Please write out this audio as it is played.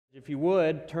If you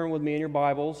would, turn with me in your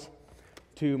Bibles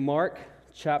to Mark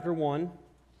chapter 1.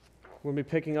 We're going to be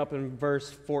picking up in verse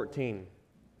 14.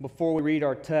 Before we read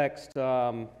our text,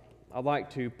 I'd like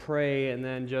to pray and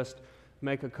then just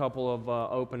make a couple of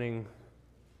opening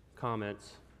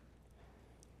comments.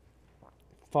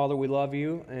 Father, we love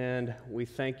you and we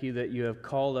thank you that you have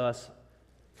called us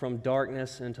from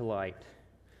darkness into light.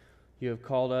 You have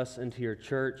called us into your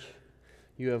church.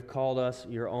 You have called us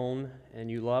your own, and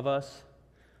you love us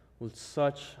with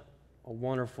such a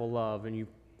wonderful love, and you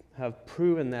have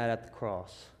proven that at the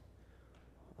cross.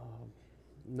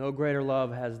 No greater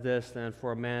love has this than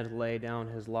for a man to lay down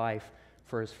his life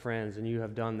for his friends, and you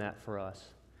have done that for us,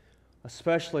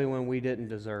 especially when we didn't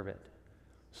deserve it.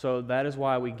 So that is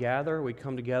why we gather. We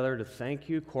come together to thank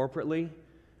you corporately.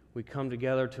 We come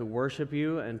together to worship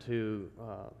you and to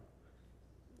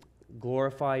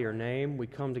glorify your name. We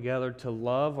come together to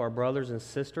love our brothers and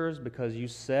sisters because you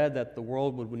said that the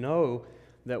world would know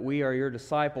that we are your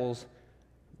disciples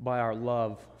by our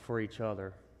love for each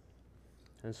other.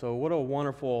 And so what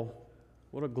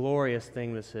a glorious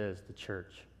thing this is, the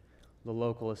church, the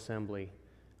local assembly.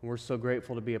 And we're so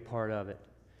grateful to be a part of it.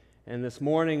 And this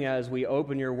morning, as we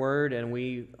open your word and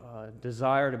we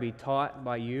desire to be taught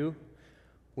by you,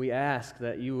 we ask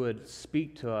that you would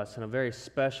speak to us in a very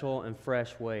special and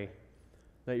fresh way.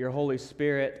 That your Holy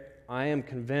Spirit, I am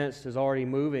convinced, is already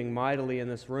moving mightily in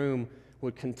this room,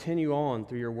 would continue on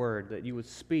through your word, that you would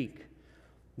speak,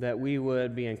 that we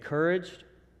would be encouraged,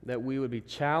 that we would be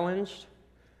challenged,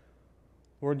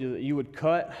 or that you would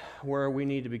cut where we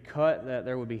need to be cut, that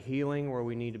there would be healing where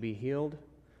we need to be healed,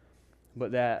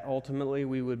 but that ultimately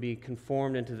we would be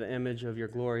conformed into the image of your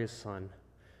glorious Son.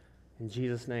 In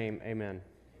Jesus' name, amen.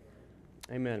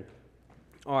 Amen.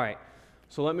 All right.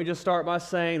 So let me just start by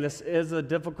saying this is a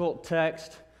difficult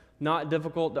text, not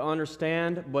difficult to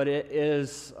understand, but it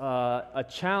is a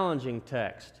challenging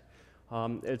text.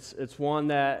 It's one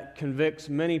that convicts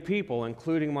many people,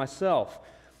 including myself.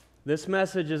 This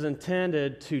message is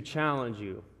intended to challenge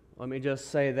you. Let me just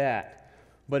say that.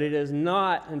 But it is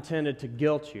not intended to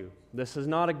guilt you. This is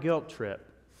not a guilt trip.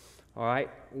 All right?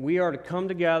 We are to come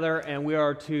together and we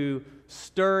are to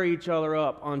stir each other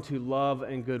up onto love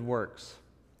and good works.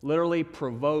 Literally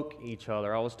provoke each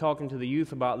other. I was talking to the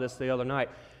youth about this the other night.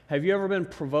 Have you ever been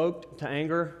provoked to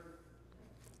anger?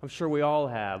 I'm sure we all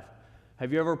have.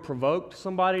 Have you ever provoked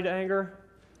somebody to anger?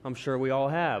 I'm sure we all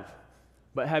have.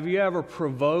 But have you ever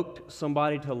provoked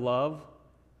somebody to love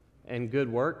and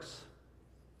good works?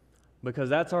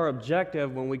 Because that's our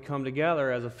objective when we come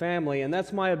together as a family, and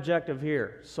that's my objective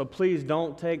here. So please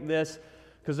don't take this,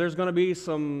 because there's going to be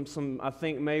some I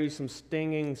think maybe some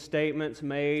stinging statements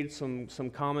made, some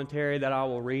commentary that I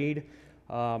will read.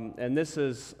 And this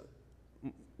is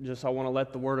just, I want to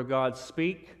let the Word of God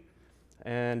speak.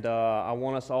 And I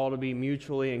want us all to be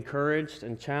mutually encouraged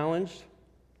and challenged.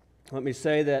 Let me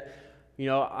say that,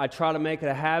 I try to make it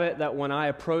a habit that when I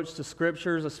approach the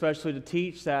Scriptures, especially to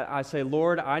teach, that I say,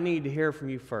 Lord, I need to hear from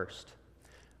you first.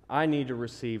 I need to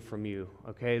receive from you,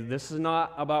 okay? This is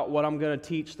not about what I'm going to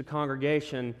teach the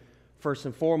congregation. First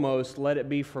and foremost, let it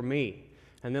be for me,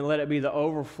 and then let it be the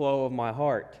overflow of my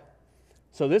heart.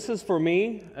 So this is for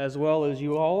me as well as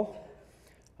you all.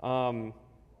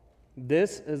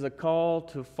 This is a call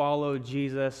to follow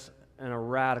Jesus in a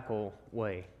radical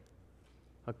way,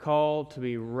 a call to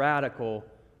be radical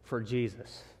for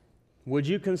Jesus. Would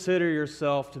you consider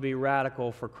yourself to be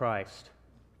radical for Christ?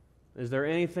 Is there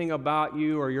anything about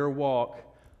you or your walk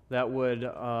that would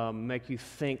make you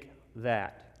think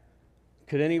that?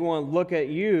 Could anyone look at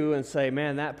you and say,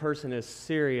 man, that person is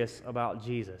serious about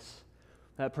Jesus?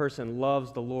 That person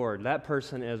loves the Lord. That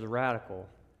person is radical.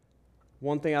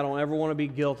 One thing I don't ever want to be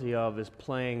guilty of is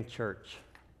playing church.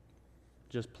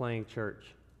 Just playing church.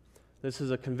 This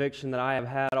is a conviction that I have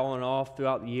had on and off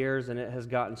throughout the years, and it has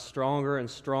gotten stronger and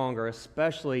stronger,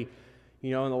 especially in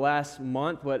the last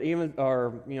month,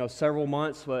 several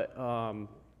months, but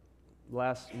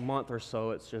last month or so,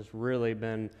 it's just really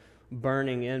been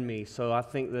burning in me. So I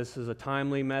think this is a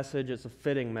timely message. It's a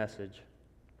fitting message.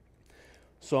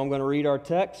 So I'm going to read our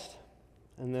text,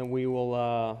 and then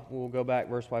we'll go back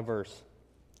verse by verse.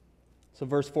 So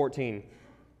verse 14.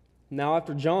 Now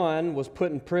after John was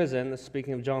put in prison,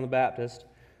 speaking of John the Baptist,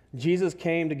 Jesus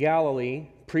came to Galilee,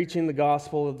 preaching the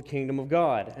gospel of the kingdom of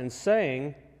God, and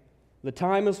saying, the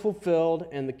time is fulfilled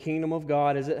and the kingdom of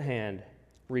God is at hand.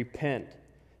 Repent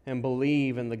and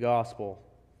believe in the gospel.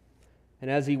 And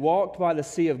as he walked by the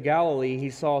Sea of Galilee, he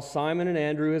saw Simon and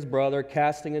Andrew, his brother,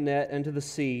 casting a net into the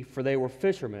sea, for they were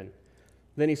fishermen.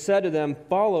 Then he said to them,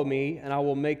 follow me, and I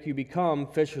will make you become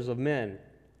fishers of men.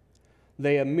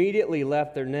 They immediately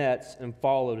left their nets and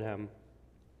followed him.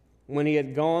 When he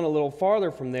had gone a little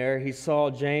farther from there, he saw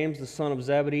James, the son of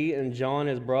Zebedee, and John,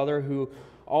 his brother, who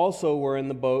also were in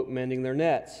the boat mending their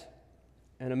nets.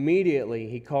 And immediately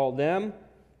he called them,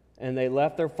 and they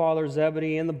left their father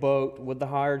Zebedee in the boat with the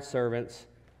hired servants,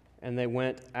 and they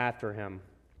went after him.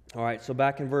 All right, so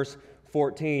back in verse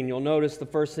 14, you'll notice the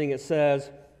first thing it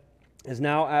says is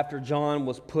now after John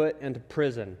was put into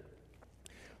prison.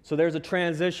 So there's a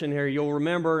transition here. You'll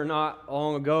remember not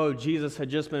long ago, Jesus had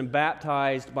just been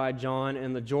baptized by John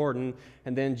in the Jordan,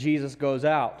 and then Jesus goes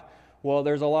out. Well,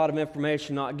 there's a lot of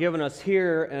information not given us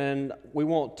here, and we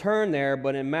won't turn there,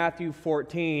 but in Matthew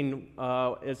 14,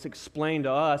 it's explained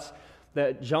to us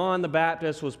that John the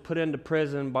Baptist was put into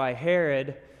prison by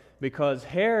Herod because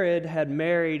Herod had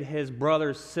married his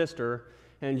brother's sister,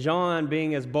 and John,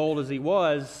 being as bold as he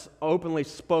was, openly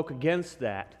spoke against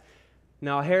that.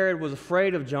 Now, Herod was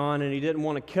afraid of John, and he didn't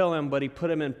want to kill him, but he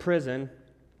put him in prison.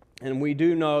 And we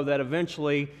do know that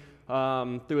eventually,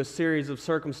 through a series of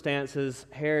circumstances,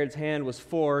 Herod's hand was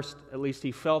forced, at least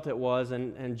he felt it was,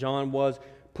 and John was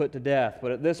put to death. But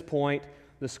at this point,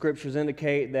 the Scriptures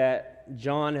indicate that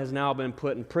John has now been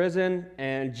put in prison,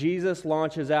 and Jesus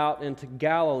launches out into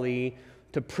Galilee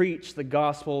to preach the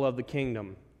gospel of the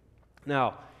kingdom.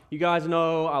 Now, you guys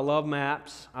know I love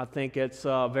maps. I think it's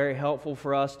very helpful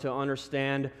for us to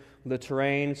understand the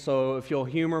terrain. So if you'll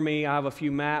humor me, I have a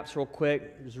few maps real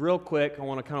quick. Just real quick, I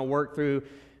want to kind of work through.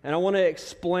 And I want to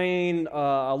explain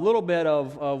a little bit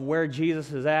of where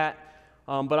Jesus is at.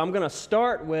 But I'm going to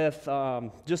start with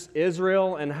just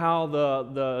Israel and how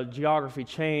the geography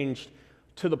changed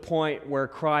to the point where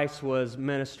Christ was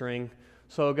ministering.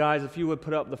 So guys, if you would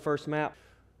put up the first map.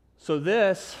 So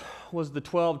this was the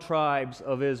 12 tribes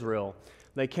of Israel.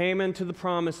 They came into the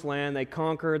promised land, they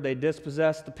conquered, they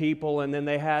dispossessed the people, and then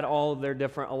they had all of their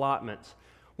different allotments.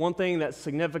 One thing that's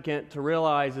significant to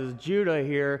realize is Judah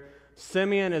here,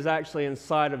 Simeon is actually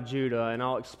inside of Judah, and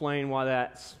I'll explain why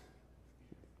that's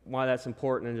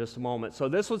important in just a moment. So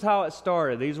this was how it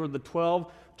started. These were the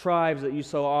 12 tribes that you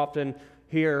so often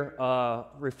hear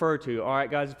referred to. All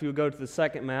right, guys, if you would go to the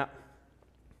second map.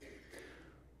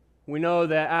 We know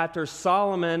that after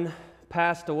Solomon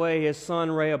passed away, his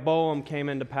son Rehoboam came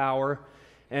into power,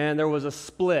 and there was a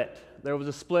split.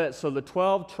 So the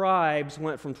 12 tribes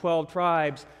went from 12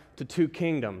 tribes to 2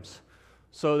 kingdoms.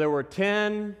 So there were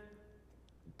 10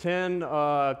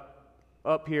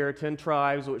 up here, 10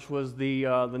 tribes, which was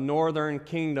the northern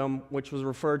kingdom, which was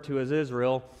referred to as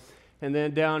Israel. And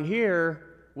then down here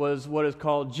was what is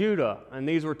called Judah, and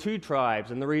these were 2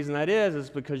 tribes. And the reason that is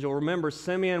because you'll remember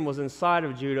Simeon was inside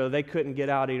of Judah. They couldn't get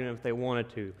out even if they wanted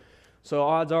to. So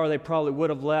odds are they probably would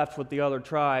have left with the other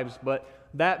tribes, but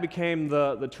that became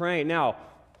the terrain. Now,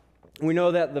 we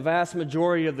know that the vast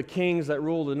majority of the kings that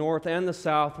ruled the north and the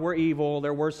south were evil.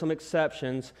 There were some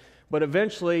exceptions, but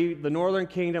eventually the northern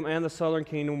kingdom and the southern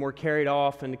kingdom were carried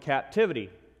off into captivity.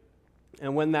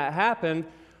 And when that happened,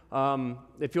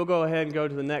 if you'll go ahead and go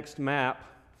to the next map,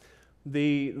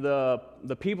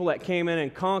 the people that came in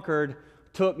and conquered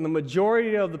took the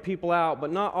majority of the people out,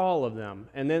 but not all of them.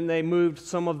 And then they moved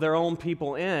some of their own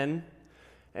people in.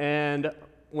 And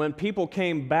when people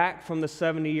came back from the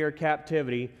 70-year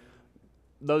captivity,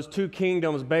 those 2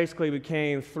 kingdoms basically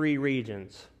became 3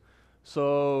 regions.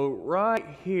 So right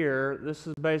here, this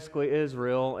is basically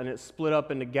Israel, and it's split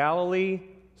up into Galilee,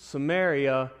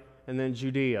 Samaria, and then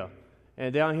Judea.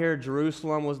 And down here,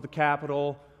 Jerusalem was the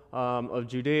capital of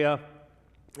Judea.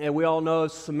 And we all know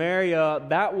Samaria,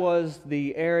 that was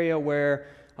the area where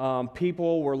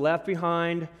people were left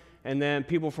behind, and then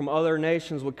people from other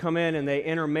nations would come in and they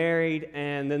intermarried,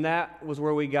 and then that was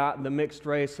where we got the mixed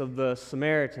race of the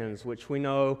Samaritans, which we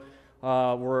know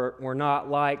were not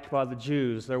liked by the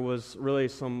Jews. There was really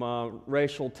some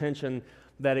racial tension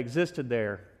that existed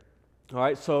there. All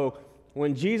right, so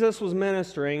when Jesus was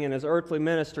ministering in his earthly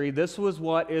ministry, this was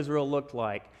what Israel looked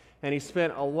like. And he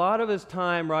spent a lot of his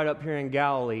time right up here in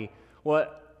Galilee.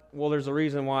 Well, there's a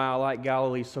reason why I like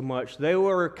Galilee so much. They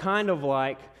were kind of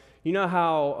like, you know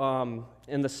how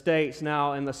in the States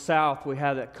now, in the South, we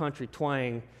have that country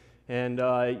twang, and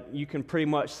you can pretty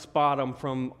much spot them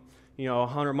from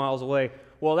 100 miles away.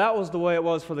 Well, that was the way it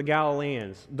was for the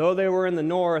Galileans. Though they were in the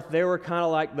north, they were kind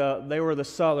of like they were the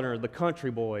Southerners, the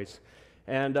country boys.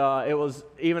 And it was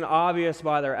even obvious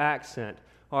by their accent.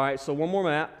 All right, so one more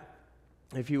map.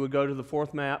 If you would go to the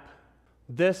 4th map.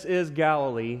 This is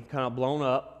Galilee, kind of blown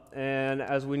up. And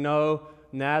as we know,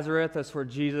 Nazareth, that's where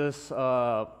Jesus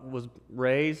was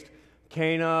raised.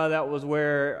 Cana, that was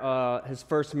where his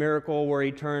first miracle, where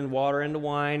he turned water into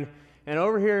wine. And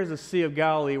over here is the Sea of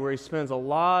Galilee, where he spends a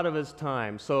lot of his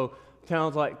time. So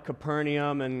towns like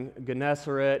Capernaum and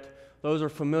Gennesaret, those are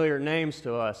familiar names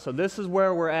to us. So this is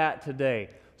where we're at today.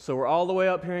 So we're all the way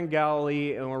up here in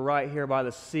Galilee, and we're right here by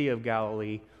the Sea of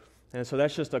Galilee. And so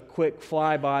that's just a quick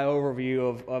flyby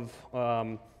overview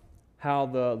of how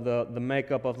the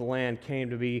makeup of the land came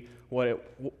to be what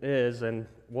it is and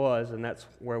was, and that's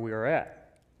where we are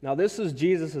at. Now this is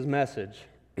Jesus' message.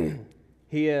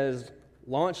 He has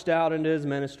launched out into his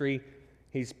ministry.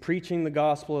 He's preaching the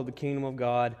gospel of the kingdom of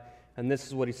God, and this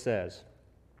is what he says.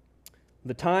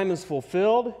 The time is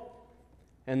fulfilled,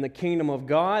 and the kingdom of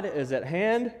God is at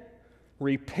hand.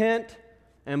 Repent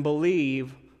and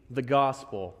believe the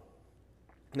gospel.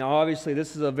 Now, obviously,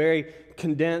 this is a very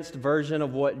condensed version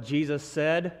of what Jesus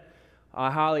said. I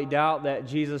highly doubt that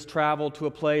Jesus traveled to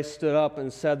a place, stood up,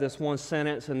 and said this one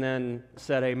sentence, and then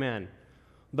said amen.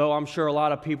 Though I'm sure a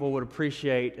lot of people would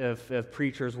appreciate if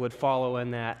preachers would follow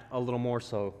in that a little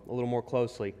more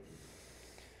closely.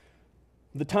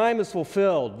 The time is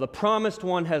fulfilled. The promised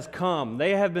one has come.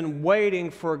 They have been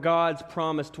waiting for God's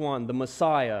promised one, the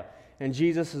Messiah. And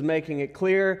Jesus is making it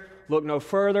clear, look no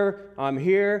further, I'm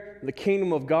here. The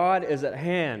kingdom of God is at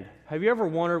hand. Have you ever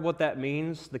wondered what that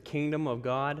means, the kingdom of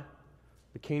God?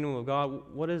 The kingdom of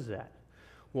God, what is that?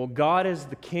 Well, God is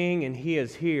the king and he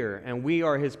is here, and we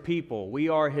are his people. We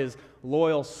are his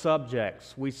loyal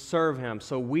subjects. We serve him.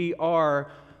 So we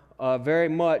are very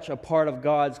much a part of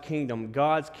God's kingdom.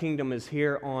 God's kingdom is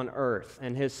here on earth,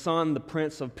 and his Son, the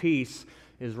Prince of Peace,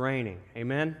 is reigning.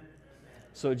 Amen?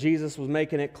 So Jesus was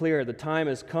making it clear, the time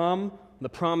has come, the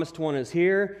promised one is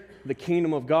here, the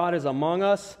kingdom of God is among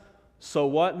us. So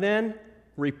what then?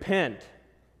 Repent.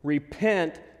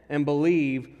 Repent and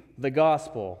believe the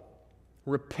gospel.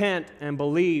 Repent and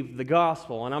believe the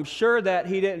gospel. And I'm sure that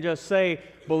he didn't just say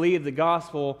believe the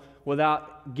gospel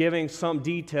without giving some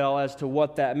detail as to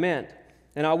what that meant.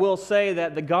 And I will say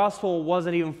that the gospel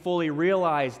wasn't even fully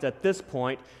realized at this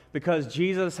point because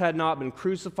Jesus had not been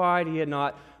crucified, he had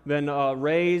not been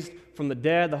raised from the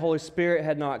dead, the Holy Spirit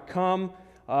had not come.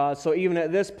 So even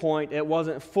at this point, it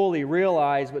wasn't fully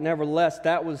realized, but nevertheless,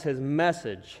 that was his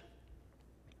message.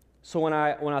 So when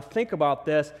I think about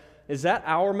this, is that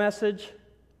our message?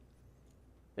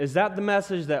 Is that the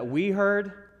message that we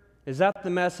heard? Is that the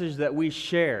message that we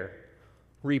share?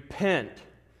 Repent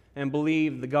and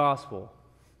believe the gospel.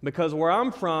 Because where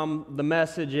I'm from, the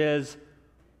message is,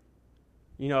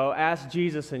 ask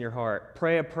Jesus in your heart.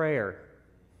 Pray a prayer.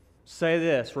 Say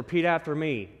this. Repeat after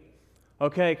me.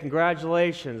 Okay,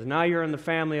 congratulations. Now you're in the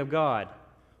family of God.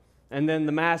 And then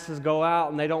the masses go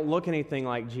out and they don't look anything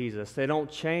like Jesus. They don't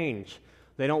change.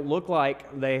 They don't look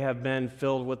like they have been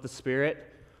filled with the Spirit.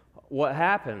 What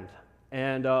happened?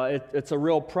 And it's a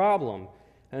real problem.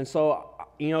 And so,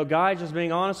 guys, just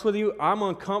being honest with you, I'm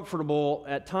uncomfortable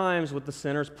at times with the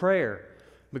sinner's prayer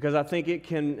because I think it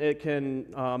can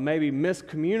maybe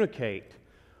miscommunicate.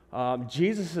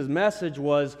 Jesus' message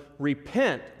was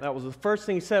repent. That was the first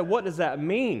thing he said. What does that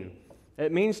mean?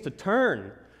 It means to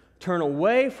turn. Turn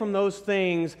away from those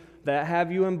things that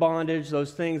have you in bondage,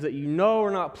 those things that you know are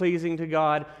not pleasing to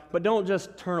God, but don't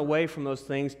just turn away from those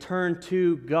things. Turn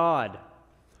to God.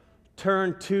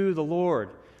 Turn to the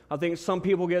Lord. I think some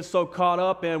people get so caught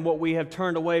up in what we have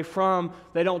turned away from,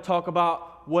 they don't talk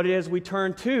about what it is we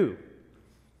turn to.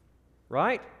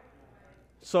 Right?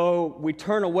 So we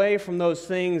turn away from those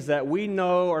things that we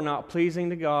know are not pleasing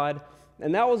to God.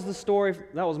 And that was the story,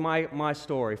 that was my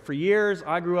story. For years,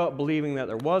 I grew up believing that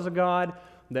there was a God,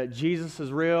 that Jesus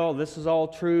is real, this is all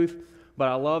truth, but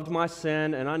I loved my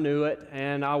sin and I knew it,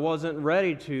 and I wasn't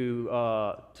ready to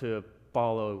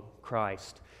follow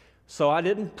Christ. So I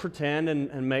didn't pretend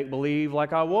and make believe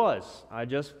like I was. I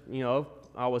just,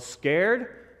 I was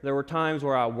scared. There were times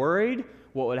where I worried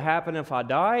what would happen if I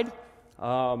died.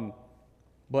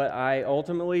 But I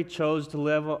ultimately chose to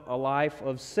live a life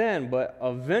of sin. But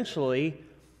eventually,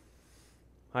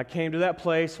 I came to that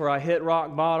place where I hit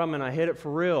rock bottom, and I hit it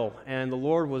for real. And the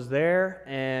Lord was there,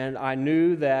 and I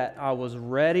knew that I was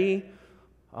ready.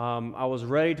 I was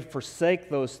ready to forsake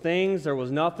those things. There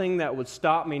was nothing that would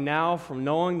stop me now from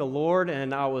knowing the Lord,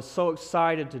 and I was so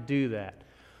excited to do that.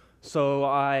 So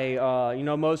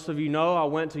most of you know, I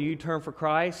went to U-Turn for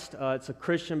Christ. It's a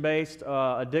Christian-based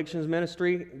addictions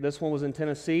ministry. This one was in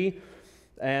Tennessee.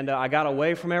 And I got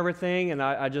away from everything, and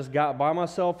I just got by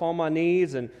myself on my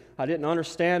knees, and I didn't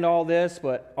understand all this,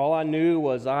 but all I knew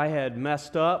was I had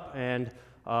messed up, and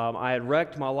I had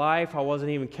wrecked my life. I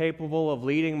wasn't even capable of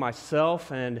leading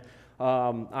myself, and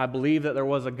I believed that there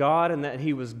was a God and that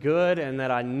He was good and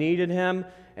that I needed Him.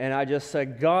 And I just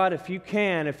said, God, if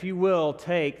you will,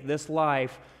 take this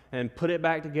life and put it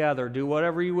back together, do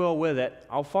whatever you will with it,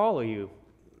 I'll follow you.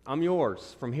 I'm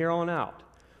yours from here on out.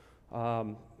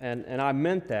 And I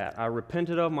meant that. I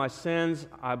repented of my sins.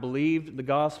 I believed the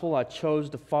gospel. I chose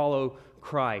to follow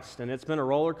Christ. And it's been a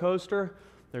roller coaster.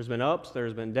 There's been ups,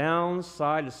 there's been downs,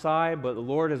 side to side, but the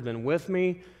Lord has been with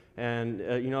me. And,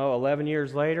 11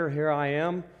 years later, here I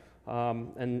am.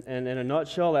 And in a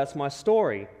nutshell, that's my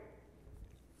story.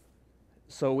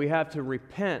 So we have to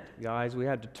repent, guys. We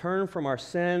have to turn from our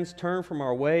sins, turn from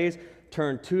our ways,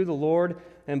 turn to the Lord,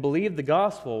 and believe the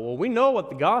gospel. Well, we know what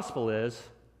the gospel is,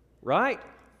 right?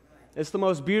 It's the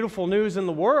most beautiful news in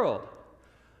the world.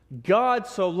 God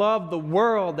so loved the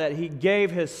world that He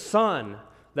gave His Son,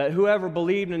 that whoever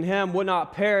believed in Him would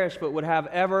not perish but would have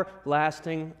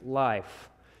everlasting life.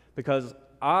 Because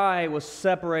I was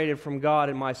separated from God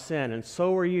in my sin, and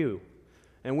so were you.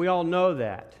 And we all know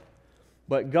that.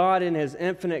 But God, in His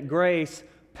infinite grace,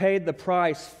 paid the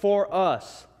price for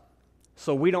us,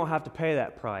 so we don't have to pay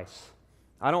that price.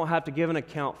 I don't have to give an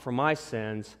account for my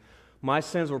sins. My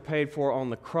sins were paid for on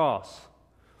the cross.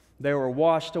 They were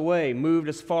washed away, moved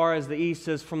as far as the east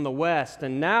is from the west,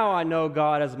 and now I know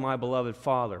God as my beloved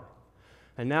Father.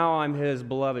 And now I'm His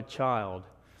beloved child.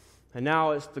 And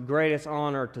now it's the greatest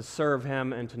honor to serve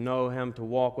Him and to know Him, to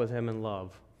walk with Him in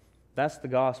love. That's the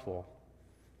gospel.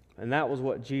 And that was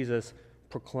what Jesus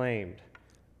proclaimed.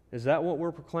 Is that what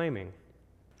we're proclaiming?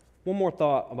 One more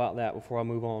thought about that before I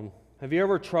move on. Have you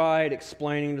ever tried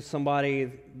explaining to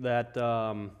somebody that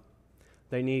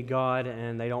they need God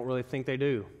and they don't really think they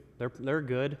do? They're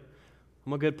good.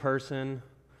 I'm a good person.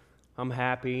 I'm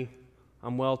happy.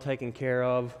 I'm well taken care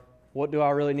of. What do I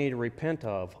really need to repent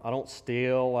of? I don't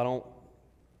steal. I don't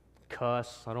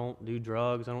cuss. I don't do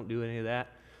drugs. I don't do any of that.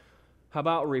 How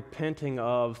about repenting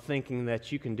of thinking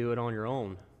that you can do it on your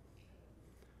own?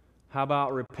 How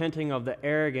about repenting of the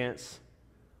arrogance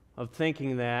of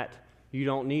thinking that you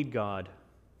don't need God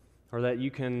or that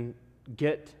you can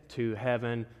get to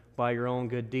heaven by your own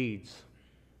good deeds?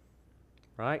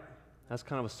 Right? That's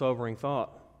kind of a sobering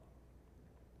thought.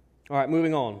 All right,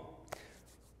 moving on.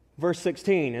 Verse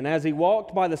 16, and as He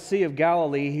walked by the Sea of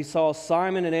Galilee, He saw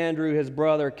Simon and Andrew, his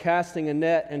brother, casting a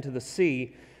net into the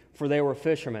sea, for they were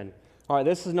fishermen. All right,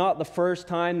 this is not the first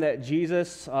time that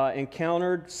Jesus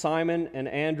encountered Simon and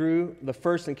Andrew. The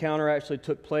first encounter actually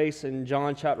took place in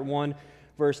John chapter 1,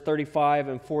 verse 35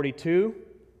 and 42.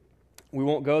 We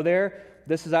won't go there.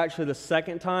 This is actually the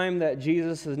second time that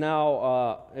Jesus is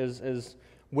now is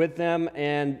with them,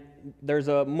 and there's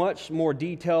a much more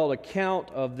detailed account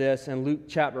of this in Luke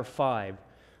chapter 5,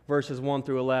 verses 1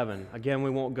 through 11. Again, we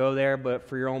won't go there, but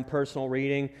for your own personal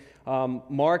reading,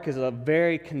 Mark is a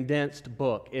very condensed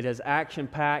book. It is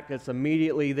action-packed. It's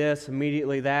immediately this,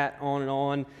 immediately that,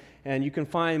 on, and you can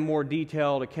find more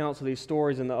detailed accounts of these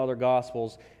stories in the other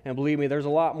Gospels. And believe me, there's a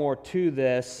lot more to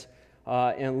this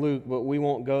in Luke, but we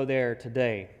won't go there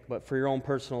today. But for your own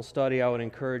personal study, I would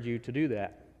encourage you to do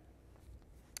that.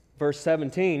 Verse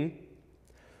 17,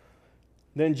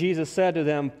 then Jesus said to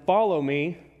them, "Follow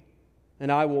me,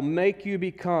 and I will make you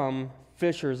become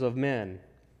fishers of men."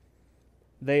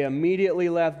 They immediately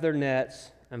left their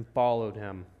nets and followed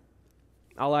Him.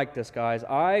 I like this, guys.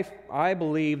 I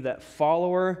believe that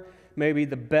follower may be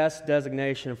the best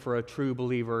designation for a true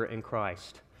believer in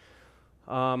Christ.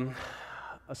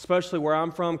 Especially where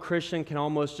I'm from, Christian can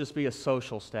almost just be a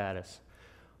social status.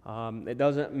 It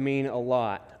doesn't mean a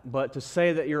lot. But to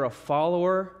say that you're a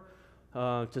follower,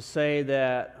 to say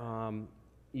that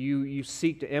you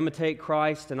seek to imitate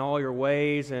Christ in all your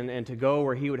ways and to go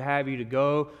where He would have you to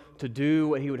go, to do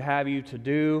what He would have you to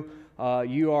do,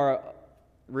 you are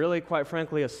really, quite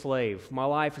frankly, a slave. My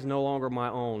life is no longer my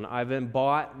own. I've been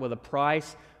bought with a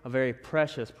price, a very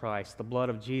precious price, the blood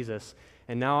of Jesus,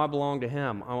 and now I belong to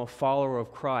Him. I'm a follower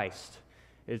of Christ.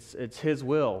 It's His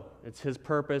will. It's His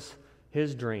purpose,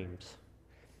 His dreams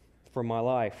for my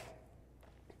life.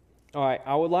 All right,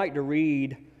 I would like to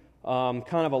read kind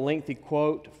of a lengthy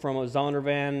quote from a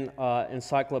Zondervan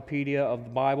encyclopedia of the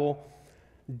Bible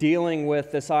dealing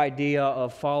with this idea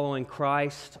of following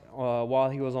Christ while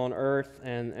He was on earth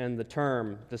and the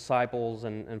term disciples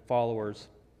and followers.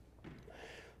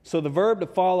 So the verb to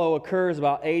follow occurs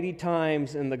about 80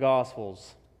 times in the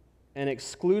Gospels and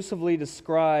exclusively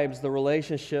describes the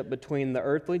relationship between the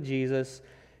earthly Jesus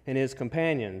and His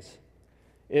companions.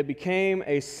 It became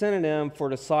a synonym for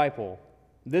disciple.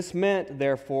 This meant,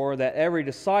 therefore, that every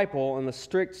disciple, in the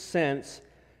strict sense,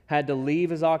 had to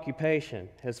leave his occupation,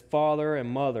 his father and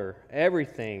mother,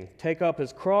 everything, take up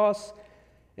his cross,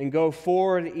 and go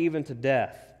forward even to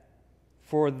death.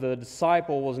 For the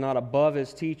disciple was not above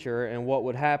his teacher, and what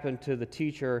would happen to the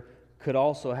teacher could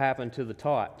also happen to the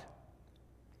taught.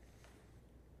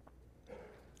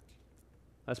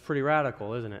 That's pretty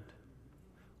radical, isn't it?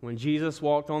 When Jesus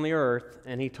walked on the earth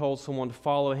and he told someone to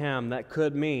follow him, that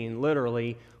could mean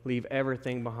literally leave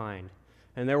everything behind.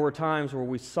 And there were times where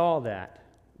we saw that.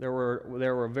 There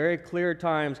were very clear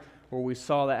times where we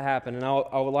saw that happen. And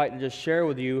I would like to just share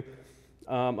with you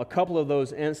a couple of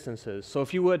those instances. So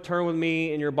if you would, turn with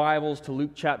me in your Bibles to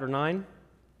Luke chapter 9.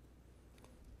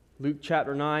 Luke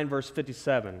chapter 9, verse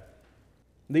 57.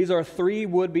 These are three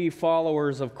would-be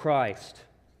followers of Christ.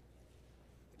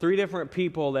 Three different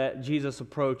people that Jesus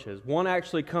approaches. One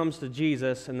actually comes to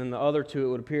Jesus, and then the other two, it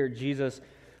would appear, Jesus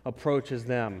approaches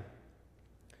them.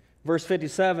 Verse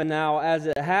 57, now as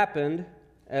it happened,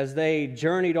 as they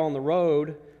journeyed on the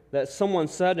road, that someone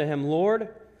said to him, Lord,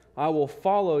 I will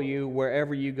follow you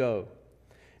wherever you go.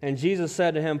 And Jesus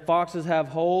said to him, foxes have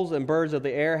holes and birds of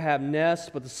the air have nests,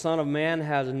 but the Son of Man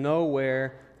has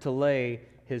nowhere to lay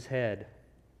his head.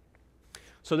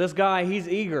 So this guy, he's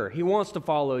eager. He wants to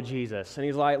follow Jesus. And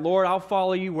he's like, Lord, I'll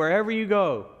follow you wherever you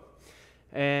go.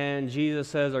 And Jesus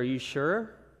says, are you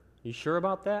sure? You sure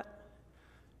about that?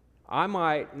 I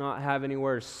might not have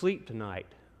anywhere to sleep tonight.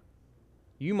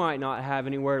 You might not have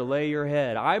anywhere to lay your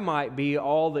head. I might be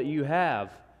all that you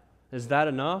have. Is that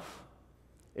enough?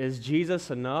 Is Jesus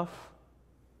enough?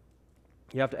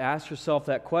 You have to ask yourself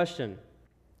that question.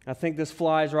 I think this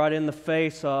flies right in the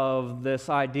face of this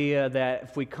idea that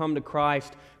if we come to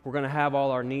Christ, we're going to have all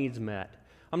our needs met.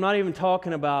 I'm not even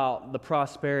talking about the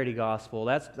prosperity gospel.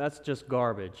 That's just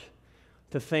garbage.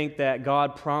 To think that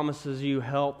God promises you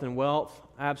health and wealth,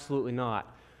 absolutely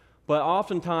not. But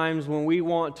oftentimes when we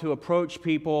want to approach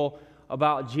people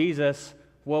about Jesus,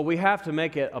 well, we have to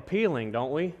make it appealing,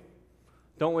 don't we?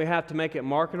 Don't we have to make it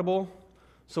marketable?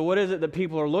 So what is it that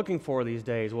people are looking for these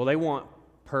days? Well, they want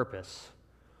purpose.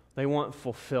 They want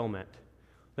fulfillment.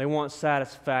 They want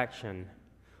satisfaction.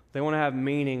 They want to have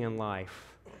meaning in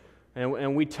life.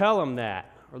 And we tell them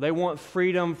that. Or they want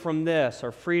freedom from this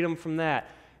or freedom from that.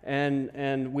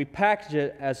 And we package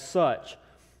it as such.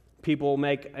 People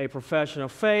make a profession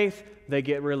of faith. They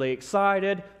get really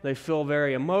excited. They feel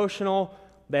very emotional.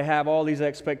 They have all these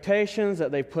expectations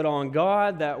that they put on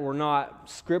God that were not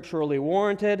scripturally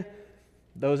warranted.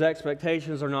 Those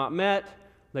expectations are not met.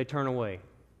 They turn away.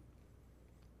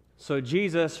 So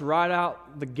Jesus, right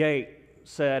out the gate,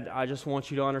 said, I just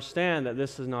want you to understand that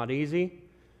this is not easy.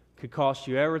 It could cost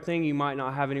you everything. You might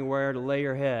not have anywhere to lay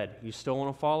your head. You still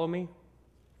want to follow me?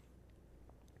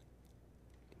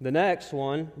 The next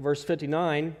one, verse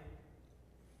 59,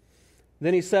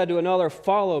 then he said to another,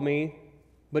 follow me.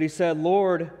 But he said,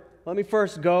 Lord, let me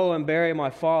first go and bury my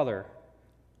father.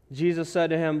 Jesus said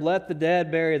to him, let the dead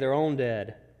bury their own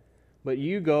dead, but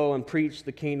you go and preach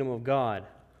the kingdom of God.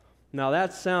 Now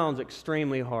that sounds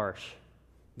extremely harsh,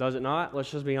 does it not? Let's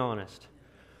just be honest.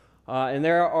 And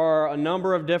there are a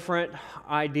number of different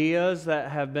ideas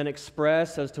that have been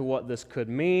expressed as to what this could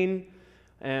mean.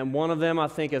 And one of them I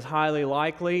think is highly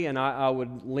likely, and I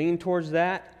would lean towards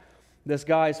that. This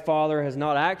guy's father has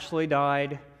not actually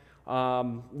died.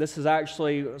 This is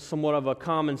actually somewhat of a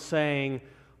common saying,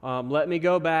 let me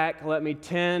go back, let me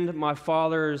tend my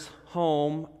father's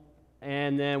home,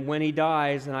 and then when he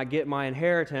dies and I get my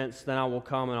inheritance, then I will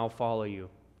come and I'll follow you.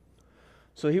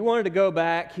 So he wanted to go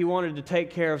back. He wanted to take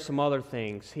care of some other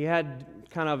things. He had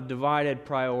kind of divided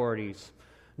priorities.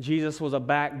 Jesus was a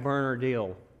back burner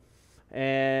deal.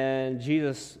 And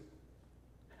Jesus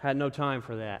had no time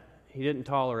for that. He didn't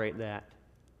tolerate that.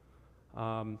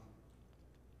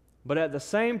 But at the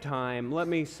same time, let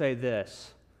me say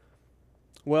this.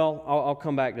 Well, I'll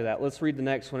come back to that. Let's read the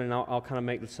next one and I'll kind of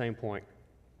make the same point.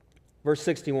 Verse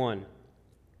 61.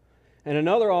 And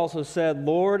another also said,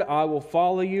 Lord, I will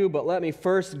follow you, but let me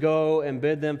first go and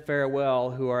bid them farewell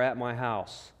who are at my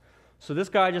house. So this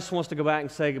guy just wants to go back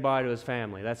and say goodbye to his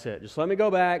family. That's it. Just let me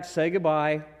go back, say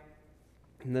goodbye.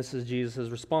 And this is Jesus'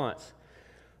 response.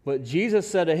 But Jesus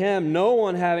said to him, no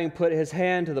one having put his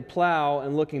hand to the plow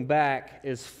and looking back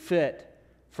is fit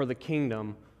for the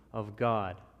kingdom of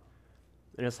God.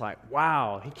 And it's like,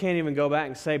 wow, he can't even go back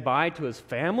and say bye to his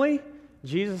family?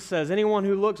 Jesus says anyone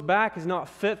who looks back is not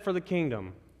fit for the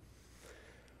kingdom.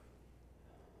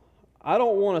 I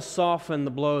don't want to soften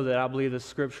the blow that I believe this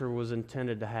scripture was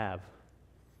intended to have.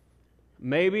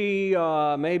 Maybe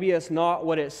it's not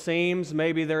what it seems.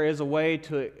 Maybe there is a way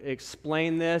to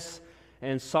explain this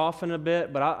and soften a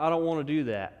bit, but I don't want to do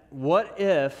that. What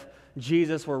if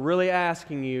Jesus were really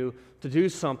asking you to do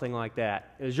something like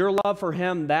that? Is your love for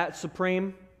Him that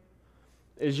supreme?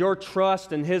 Is your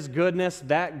trust in His goodness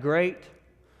that great?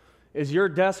 Is your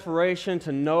desperation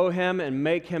to know Him and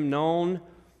make Him known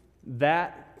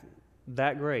that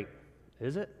great?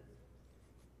 Is it?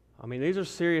 I mean, these are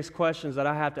serious questions that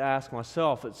I have to ask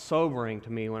myself. It's sobering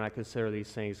to me when I consider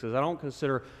these things, because I don't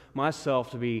consider myself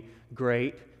to be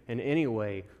great in any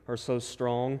way or so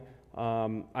strong.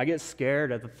 I get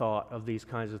scared at the thought of these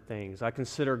kinds of things. I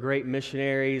consider great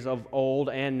missionaries of old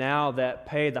and now that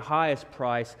pay the highest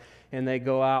price, and they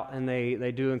go out and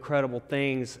they do incredible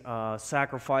things,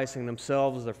 sacrificing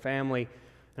themselves, their family.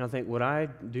 And I think, would I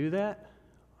do that?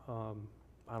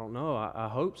 I don't know. I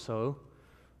hope so.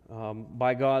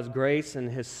 By God's grace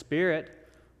and His Spirit,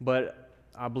 but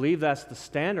I believe that's the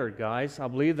standard, guys. I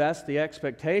believe that's the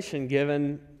expectation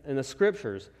given in the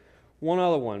Scriptures. One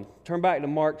other one. Turn back to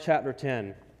Mark chapter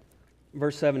 10,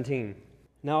 verse 17.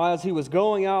 Now as he was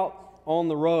going out on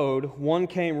the road, one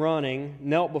came running,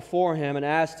 knelt before him, and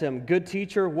asked him, "Good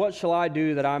teacher, what shall I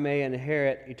do that I may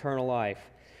inherit eternal life?"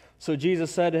 So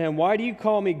Jesus said to him, "Why do you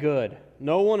call me good?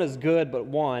 No one is good but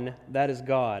one, that is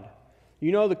God.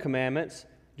 You know the commandments.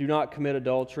 Do not commit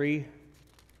adultery.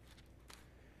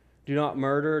 Do not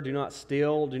murder. Do not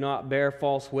steal. Do not bear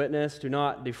false witness. Do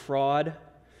not defraud.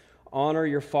 Honor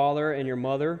your father and your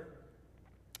mother."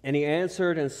 And he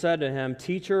answered and said to him,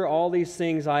 "Teacher, all these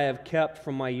things I have kept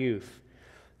from my youth."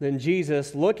 Then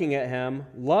Jesus, looking at him,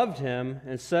 loved him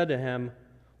and said to him,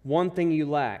 "One thing you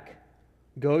lack.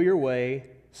 Go your way,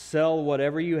 sell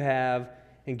whatever you have,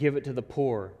 and give it to the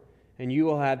poor, and you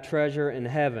will have treasure in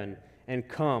heaven. And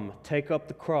come, take up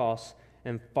the cross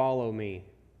and follow me."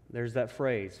 There's that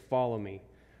phrase, follow me.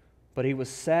 But he was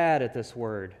sad at this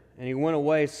word, and he went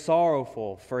away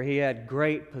sorrowful, for he had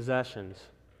great possessions.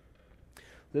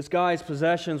 This guy's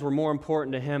possessions were more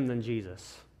important to him than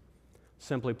Jesus,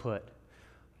 simply put.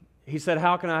 He said,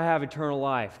 "How can I have eternal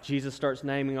life?" Jesus starts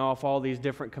naming off all these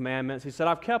different commandments. He said,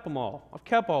 "I've kept them all. I've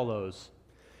kept all those."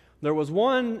 There was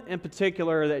one in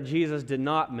particular that Jesus did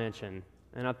not mention,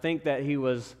 and I think that he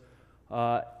was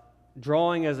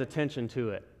drawing his attention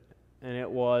to it, and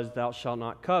it was, "Thou shalt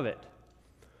not covet."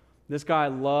 This guy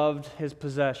loved his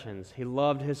possessions. He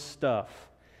loved his stuff.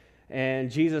 And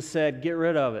Jesus said, "Get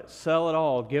rid of it. Sell it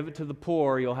all. Give it to the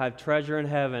poor. You'll have treasure in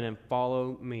heaven, and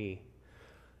follow me."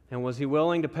 And was he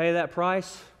willing to pay that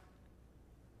price?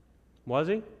 Was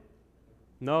he?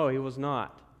 No, he was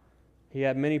not. He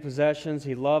had many possessions.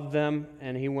 He loved them,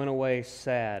 and he went away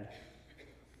sad.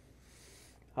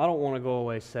 I don't want to go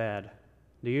away sad.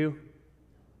 Do you?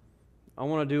 I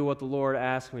want to do what the Lord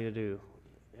asked me to do.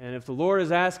 And if the Lord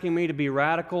is asking me to be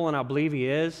radical, and I believe He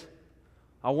is,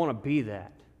 I want to be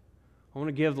that. I want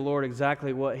to give the Lord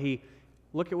exactly what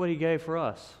look at what He gave for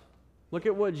us. Look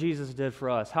at what Jesus did for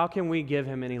us. How can we give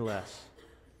Him any less?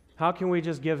 How can we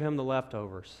just give Him the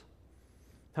leftovers?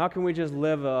 How can we just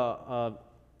live a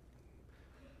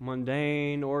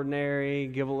mundane, ordinary,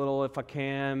 give a little if I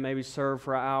can, maybe serve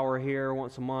for an hour here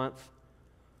once a month?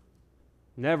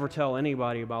 Never tell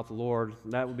anybody about the Lord.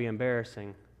 That would be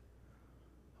embarrassing.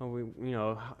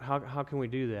 How can we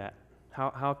do that?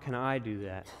 How can I do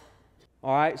that?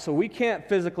 All right, so we can't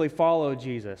physically follow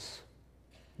Jesus.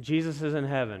 Jesus is in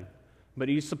heaven. But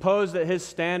do you suppose that His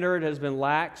standard has been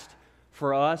laxed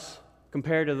for us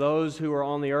compared to those who were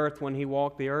on the earth when He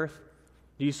walked the earth?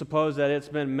 Do you suppose that it's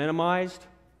been minimized?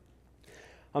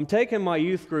 I'm taking my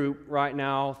youth group right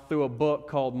now through a book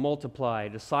called Multiply,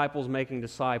 Disciples Making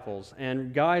Disciples.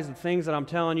 And guys, the things that I'm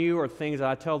telling you are things that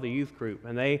I tell the youth group,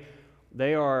 and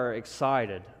they are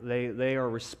excited. They are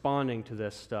responding to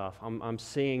this stuff. I'm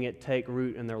seeing it take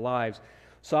root in their lives.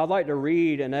 So I'd like to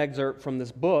read an excerpt from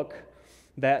this book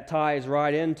that ties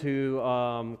right into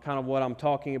kind of what I'm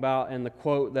talking about and the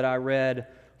quote that I read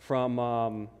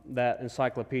from that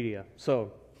encyclopedia.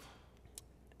 So,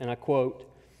 and I quote,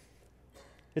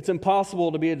 "It's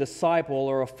impossible to be a disciple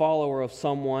or a follower of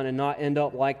someone and not end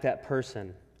up like that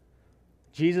person.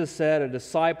 Jesus said a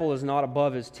disciple is not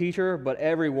above his teacher, but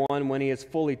everyone, when he is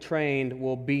fully trained,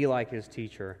 will be like his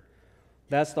teacher.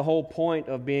 That's the whole point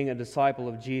of being a disciple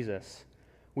of Jesus.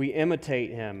 We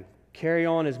imitate Him, carry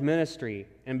on His ministry,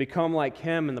 and become like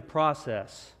Him in the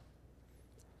process.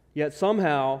 Yet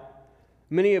somehow,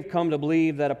 many have come to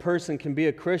believe that a person can be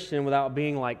a Christian without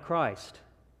being like Christ.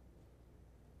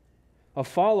 A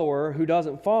follower who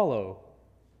doesn't follow.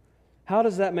 How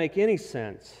does that make any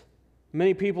sense?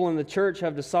 Many people in the church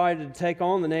have decided to take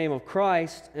on the name of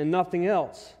Christ and nothing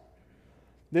else.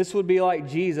 This would be like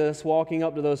Jesus walking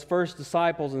up to those first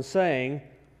disciples and saying,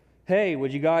 'Hey,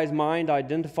 would you guys mind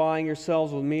identifying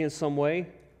yourselves with me in some way?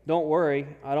 Don't worry,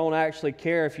 I don't actually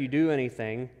care if you do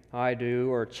anything I do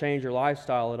or change your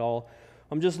lifestyle at all.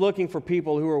 I'm just looking for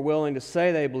people who are willing to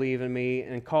say they believe in me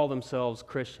and call themselves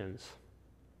Christians.'"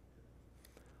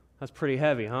 That's pretty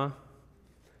heavy, huh?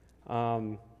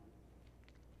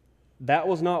 That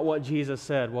was not what Jesus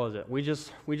said, was it? We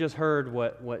just heard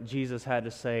what Jesus had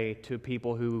to say to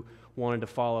people who wanted to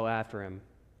follow after him.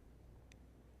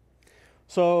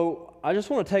 So I just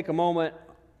want to take a moment.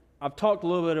 I've talked a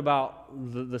little bit about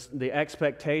the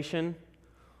expectation,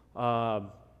 and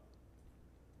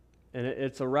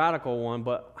it's a radical one,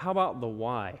 but how about the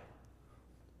why?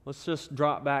 Let's just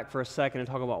drop back for a second and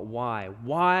talk about why.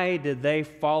 Why did they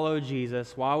follow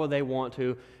Jesus? Why would they want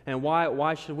to? And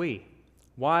why should we?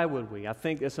 Why would we? I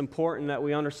think it's important that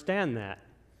we understand that.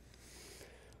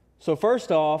 So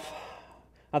first off,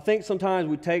 I think sometimes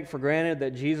we take for granted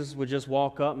that Jesus would just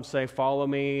walk up and say, "Follow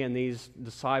me," and these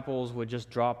disciples would just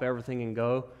drop everything and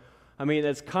go. I mean,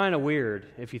 it's kind of weird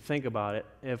if you think about it.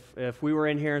 If we were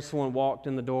in here and someone walked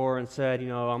in the door and said,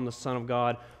 "I'm the Son of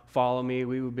God, follow me,"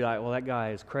 we would be like, "Well, that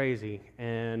guy is crazy."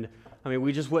 And I mean,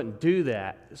 we just wouldn't do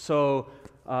that. So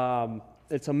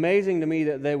it's amazing to me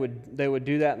that they would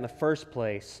do that in the first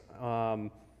place.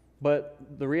 But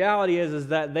the reality is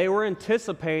that they were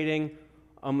anticipating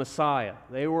a Messiah.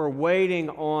 They were waiting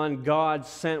on God's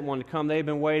sent one to come. They've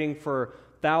been waiting for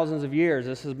thousands of years.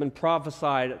 This has been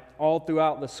prophesied all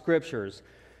throughout the Scriptures.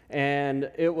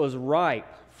 And it was ripe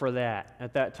for that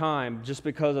at that time, just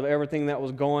because of everything that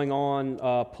was going on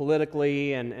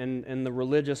politically and in the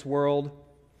religious world.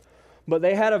 But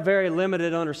they had a very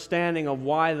limited understanding of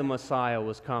why the Messiah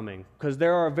was coming, because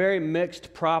there are very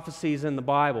mixed prophecies in the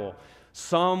Bible.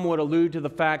 Some would allude to the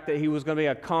fact that he was going to be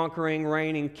a conquering,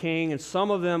 reigning king, and some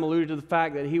of them alluded to the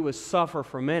fact that he would suffer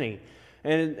for many.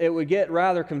 And it would get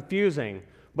rather confusing.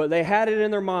 But they had it in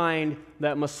their mind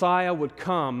that Messiah would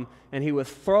come, and he would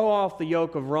throw off the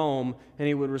yoke of Rome, and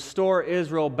he would restore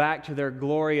Israel back to their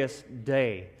glorious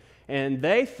day. And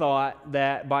they thought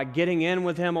that by getting in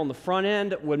with him on the front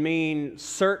end would mean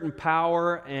certain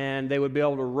power, and they would be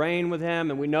able to reign with him.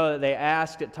 And we know that they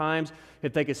asked at times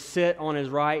if they could sit on his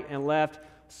right and left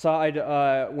side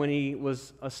when he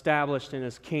was established in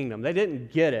his kingdom. They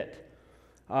didn't get it.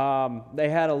 They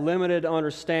had a limited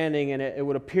understanding, and it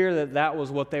would appear that that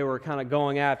was what they were kind of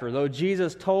going after, though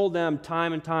Jesus told them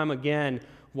time and time again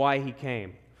why he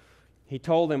came. He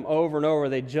told them over and over,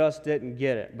 they just didn't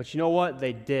get it. But you know what?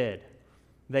 They did.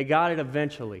 They got it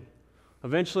eventually.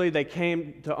 Eventually, they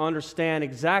came to understand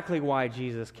exactly why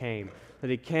Jesus came. That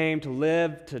he came to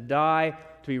live, to die,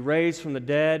 to be raised from the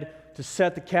dead, to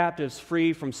set the captives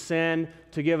free from sin,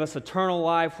 to give us eternal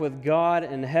life with God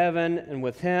in heaven and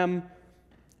with him.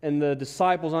 And the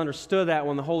disciples understood that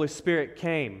when the Holy Spirit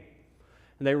came.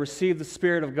 And they received the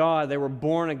Spirit of God. They were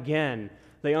born again.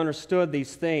 They understood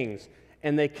these things.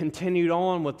 And they continued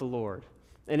on with the Lord.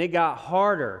 And it got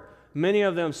harder. Many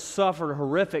of them suffered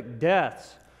horrific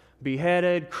deaths,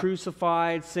 beheaded,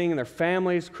 crucified, seeing their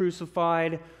families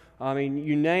crucified. I mean,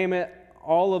 you name it,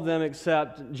 all of them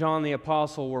except John the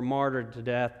Apostle were martyred to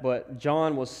death, but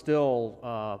John was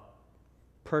still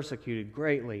persecuted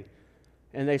greatly.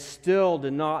 And they still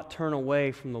did not turn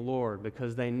away from the Lord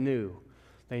because they knew.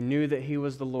 They knew that he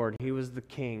was the Lord, he was the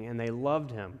King, and they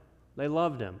loved him. They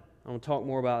loved him. I'm going to talk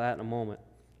more about that in a moment.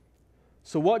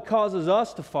 So what causes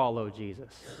us to follow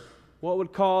Jesus? What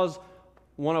would cause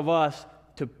one of us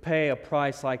to pay a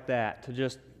price like that, to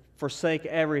just forsake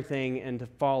everything and to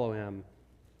follow him?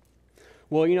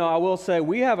 Well, I will say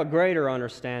we have a greater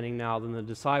understanding now than the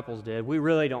disciples did. We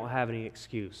really don't have any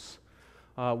excuse.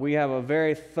 We have a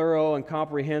very thorough and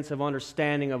comprehensive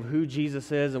understanding of who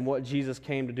Jesus is and what Jesus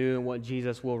came to do and what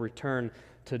Jesus will return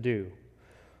to do.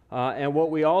 And what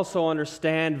we also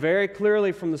understand very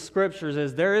clearly from the Scriptures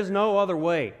is there is no other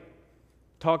way,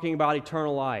 talking about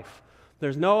eternal life.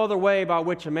 There's no other way by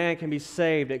which a man can be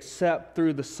saved except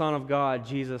through the Son of God,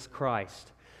 Jesus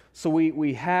Christ. So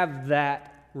we have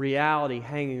that reality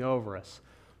hanging over us.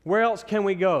 Where else can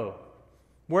we go?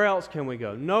 Where else can we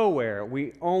go? Nowhere.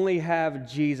 We only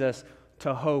have Jesus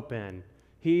to hope in.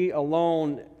 He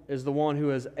alone is the one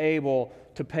who is able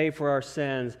to pay for our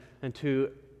sins and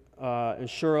to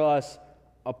ensure us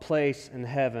a place in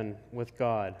heaven with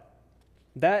God.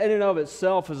 That in and of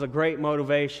itself is a great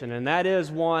motivation, and that is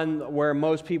one where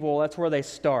most people, that's where they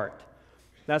start.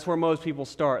 That's where most people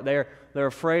start. They're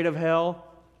afraid of hell,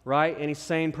 right? Any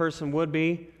sane person would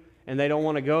be, and they don't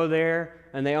want to go there,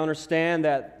 and they understand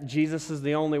that Jesus is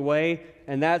the only way,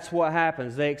 and that's what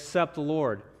happens. They accept the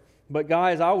Lord. But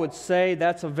guys, I would say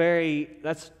that's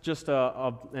just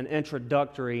an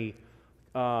introductory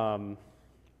kind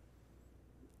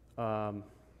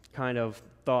of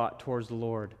thought towards the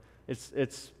Lord.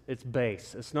 It's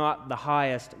base. It's not the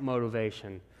highest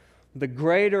motivation. The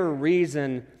greater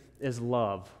reason is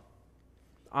love.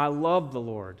 I love the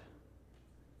Lord.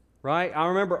 right? I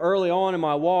remember early on in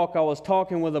my walk, I was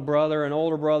talking with a brother, an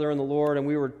older brother in the Lord, and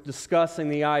we were discussing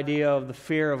the idea of the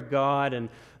fear of God and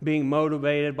being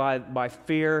motivated by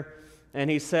fear. And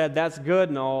he said, that's good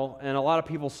and all, and a lot of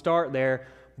people start there,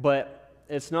 but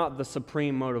it's not the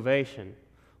supreme motivation.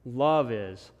 Love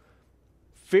is.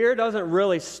 Fear doesn't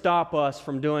really stop us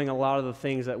from doing a lot of the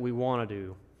things that we want to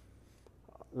do.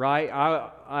 Right?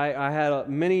 I had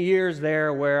many years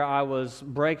there where I was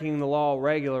breaking the law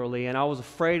regularly, and I was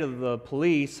afraid of the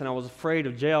police, and I was afraid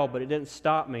of jail, but it didn't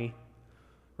stop me.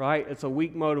 Right? It's a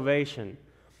weak motivation.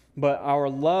 But our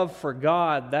love for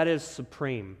God, that is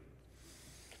supreme.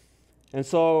 And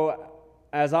so,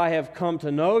 as I have come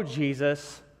to know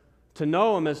Jesus, to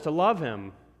know Him is to love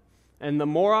Him. And the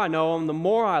more I know Him, the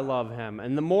more I love Him.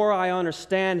 And the more I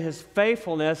understand His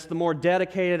faithfulness, the more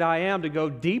dedicated I am to go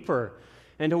deeper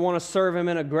and to want to serve Him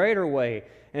in a greater way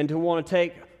and to want to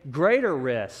take greater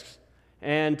risks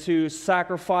and to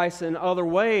sacrifice in other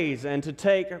ways and to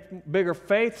take bigger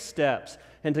faith steps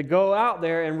and to go out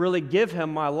there and really give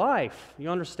Him my life. You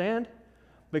understand?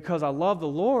 Because I love the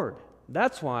Lord.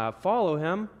 That's why I follow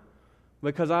Him,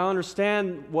 because I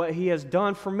understand what He has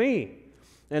done for me.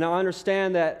 And I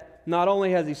understand that not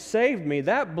only has He saved me,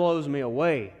 that blows me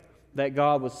away, that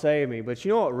God would save me. But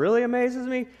you know what really amazes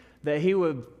me? That He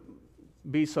would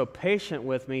be so patient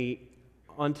with me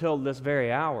until this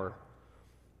very hour.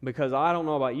 Because I don't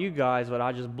know about you guys, but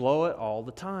I just blow it all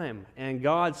the time. And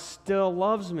God still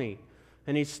loves me.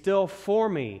 And He's still for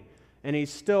me. And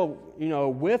He's still,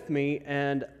 with me.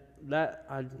 And that,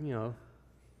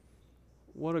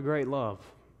 what a great love,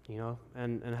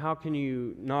 And how can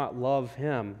you not love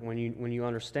Him when you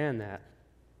understand that?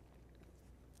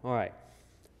 All right.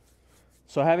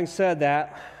 So having said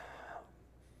that,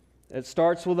 it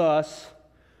starts with us.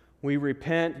 We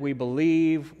repent, we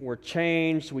believe, we're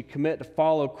changed, we commit to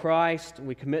follow Christ,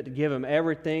 we commit to give Him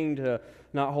everything, to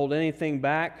not hold anything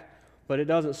back. But it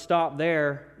doesn't stop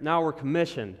there. Now we're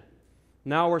commissioned.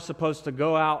 Now we're supposed to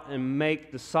go out and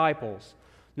make disciples.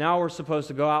 Now we're supposed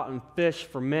to go out and fish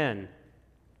for men.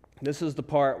 This is the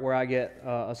part where I get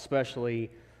especially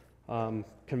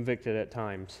convicted at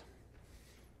times.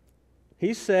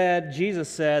 Jesus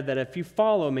said that if you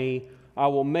follow me, I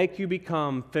will make you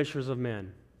become fishers of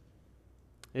men.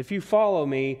 If you follow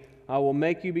me, I will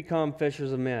make you become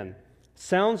fishers of men.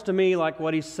 Sounds to me like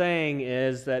what He's saying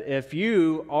is that if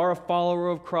you are a follower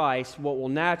of Christ, what will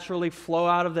naturally flow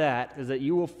out of that is that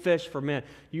you will fish for men.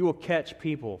 You will catch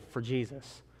people for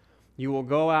Jesus. You will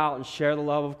go out and share the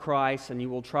love of Christ, and you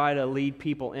will try to lead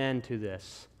people into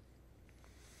this.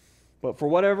 But for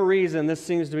whatever reason, this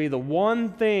seems to be the one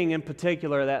thing in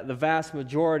particular that the vast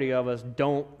majority of us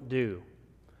don't do.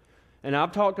 And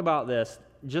I've talked about this.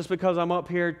 Just because I'm up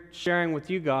here sharing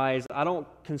with you guys, I don't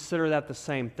consider that the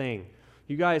same thing.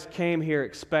 You guys came here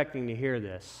expecting to hear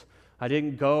this. I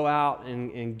didn't go out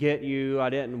and get you.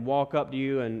 I didn't walk up to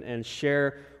you and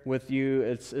share with you.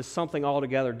 It's something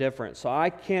altogether different. So I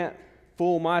can't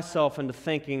fool myself into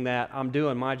thinking that I'm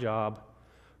doing my job.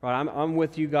 Right? I'm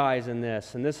with you guys in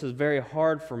this, and this is very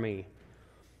hard for me.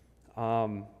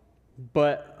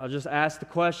 But I'll just ask the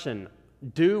question,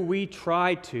 do we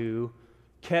try to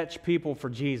catch people for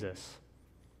Jesus?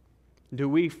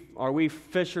 Are we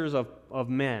fishers of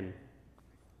men?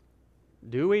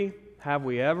 Do we? Have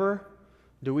we ever?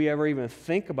 Do we ever even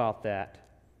think about that?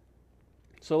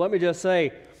 So let me just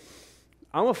say,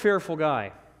 I'm a fearful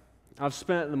guy. I've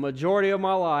spent the majority of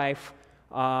my life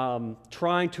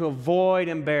trying to avoid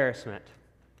embarrassment.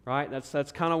 Right?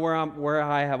 That's kind of where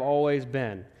I have always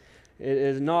been. It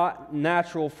is not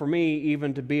natural for me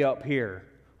even to be up here.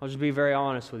 I'll just be very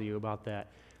honest with you about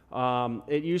that.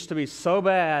 It used to be so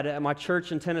bad at my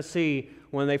church in Tennessee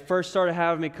when they first started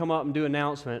having me come up and do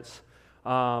announcements. It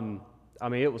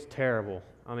was terrible.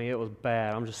 It was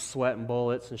bad. I'm just sweating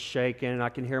bullets and shaking, and I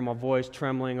can hear my voice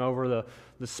trembling over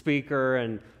the speaker.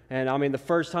 And the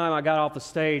first time I got off the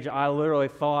stage, I literally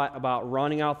thought about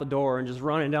running out the door and just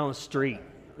running down the street,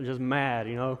 just mad,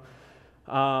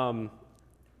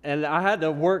 And I had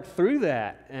to work through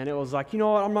that, and it was like, you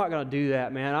know what, I'm not going to do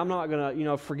that, man. I'm not going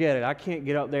to, forget it. I can't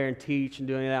get up there and teach and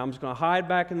do any of that. I'm just going to hide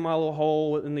back in my little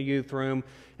hole in the youth room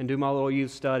and do my little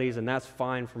youth studies, and that's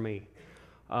fine for me.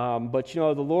 But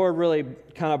the Lord really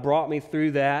kind of brought me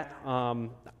through that.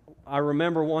 I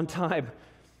remember one time,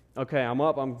 okay, I'm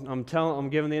up, I'm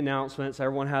giving the announcements.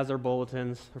 Everyone has their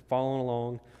bulletins. They're following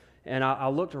along. And I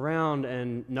looked around,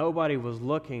 and nobody was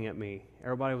looking at me.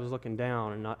 Everybody was looking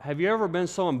down. And have you ever been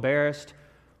so embarrassed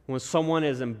when someone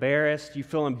is embarrassed, you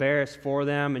feel embarrassed for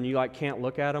them, and you can't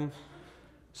look at them?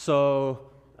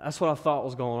 So that's what I thought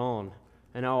was going on.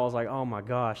 And I was like, oh my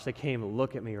gosh, they can't even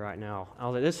look at me right now. I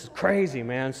was like, this is crazy,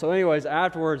 man. So anyways,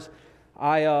 afterwards,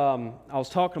 I was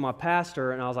talking to my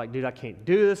pastor, and I was like, dude, I can't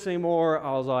do this anymore.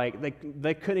 I was like,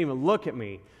 they couldn't even look at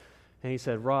me. And he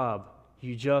said, Rob,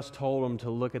 you just told them to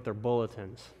look at their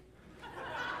bulletins.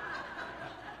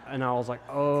 And I was like,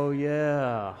 oh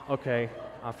yeah, okay,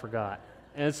 I forgot.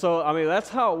 And so, I mean, that's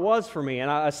how it was for me.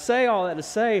 And I say all that to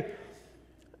say,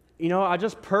 I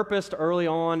just purposed early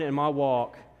on in my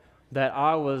walk that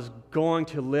I was going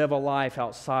to live a life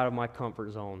outside of my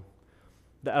comfort zone.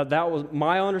 That was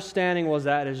my understanding, was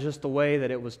that is just the way that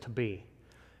it was to be.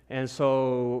 And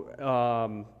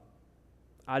so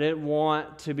I didn't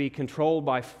want to be controlled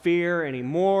by fear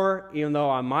anymore, even though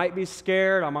I might be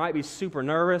scared, I might be super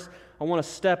nervous. I want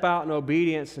to step out in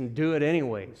obedience and do it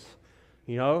anyways.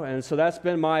 And so that's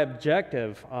been my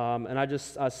objective. And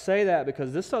I say that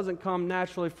because this doesn't come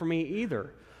naturally for me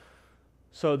either.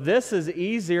 So this is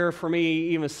easier for me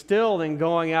even still than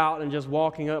going out and just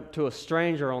walking up to a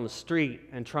stranger on the street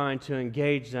and trying to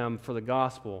engage them for the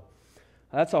gospel.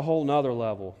 That's a whole nother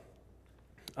level.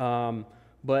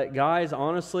 But guys,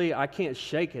 honestly, I can't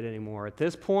shake it anymore. At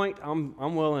this point,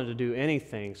 I'm willing to do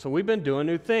anything. So we've been doing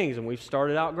new things, and we've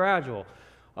started out gradual.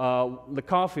 The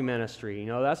coffee ministry,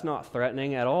 that's not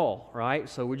threatening at all, right?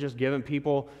 So we're just giving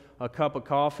people a cup of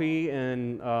coffee,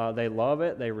 and they love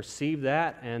it. They receive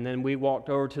that. And then we walked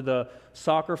over to the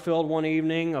soccer field one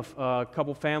evening, a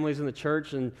couple families in the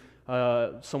church, and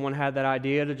someone had that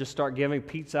idea to just start giving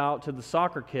pizza out to the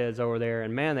soccer kids over there.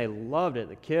 And man, they loved it.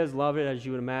 The kids loved it, as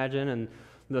you would imagine. And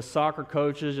the soccer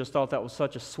coaches just thought that was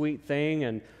such a sweet thing.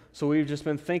 And so we've just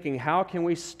been thinking, how can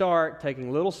we start taking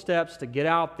little steps to get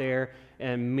out there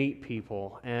and meet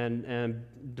people and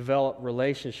develop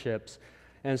relationships?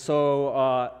 And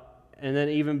so, and then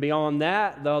even beyond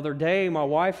that, the other day, my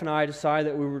wife and I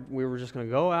decided that we were just going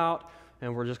to go out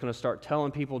and we're just going to start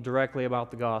telling people directly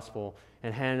about the gospel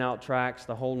and handing out tracts,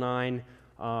 the whole nine.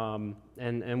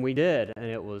 And we did, and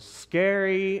it was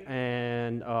scary,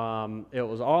 and it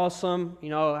was awesome.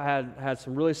 Had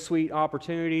some really sweet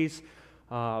opportunities.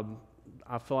 I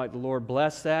feel like the Lord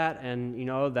blessed that,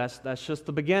 and that's just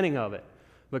the beginning of it,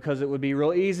 because it would be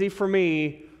real easy for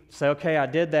me to say, okay, I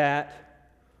did that.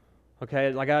 Okay,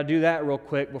 I got to do that real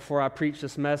quick before I preach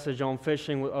this message on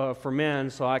fishing for men,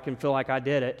 so I can feel like I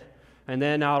did it, and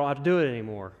then now I don't have to do it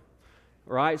anymore.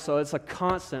 Right? So it's a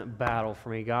constant battle for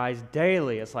me, guys,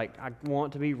 daily. It's like I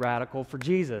want to be radical for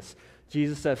Jesus.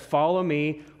 Jesus said, follow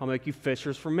me, I'll make you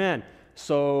fishers for men.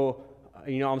 So,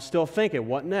 I'm still thinking,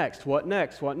 what next? What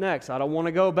next? What next? I don't want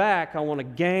to go back. I want to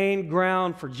gain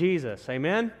ground for Jesus.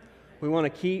 Amen? We want to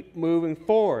keep moving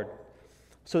forward.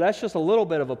 So that's just a little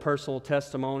bit of a personal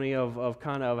testimony of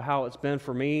kind of how it's been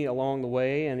for me along the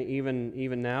way and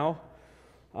even now.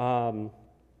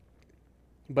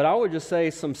 But I would just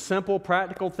say some simple,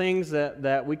 practical things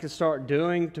that we could start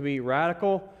doing to be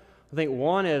radical. I think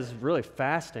one is really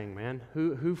fasting, man.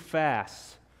 Who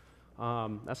fasts?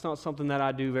 That's not something that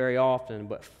I do very often,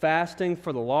 but fasting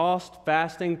for the lost,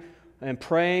 fasting and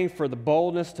praying for the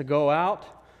boldness to go out.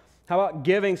 How about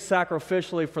giving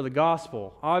sacrificially for the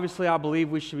gospel? Obviously, I believe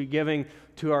we should be giving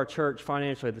to our church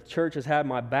financially. The church has had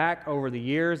my back over the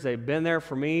years. They've been there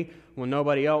for me when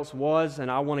nobody else was,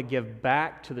 and I want to give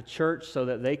back to the church so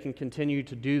that they can continue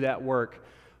to do that work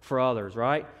for others,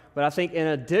 right? But I think in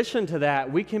addition to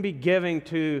that, we can be giving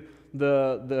to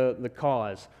the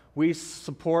cause. We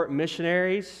support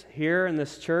missionaries here in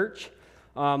this church.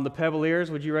 The Pebbliers,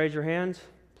 would you raise your hands,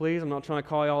 please? I'm not trying to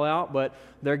call y'all out, but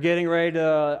they're getting ready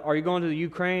to, are you going to the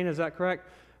Ukraine? Is that correct?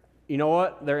 You know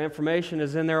what? Their information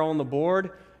is in there on the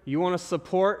board. You want to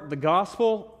support the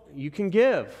gospel? You can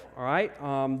give, all right?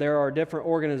 There are different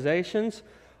organizations.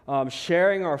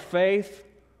 Sharing our faith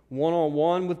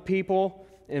one-on-one with people,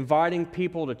 inviting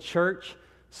people to church,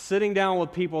 sitting down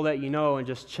with people that you know and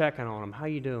just checking on them. How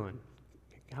you doing?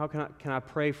 How can I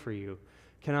pray for you?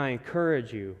 Can I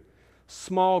encourage you?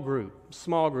 Small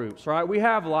groups, right? We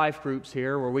have life groups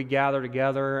here where we gather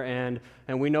together and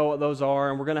we know what those are,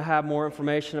 and we're going to have more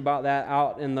information about that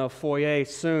out in the foyer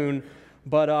soon.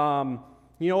 But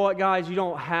you know what, guys? You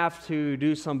don't have to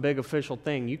do some big official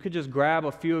thing. You could just grab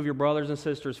a few of your brothers and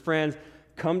sisters, friends,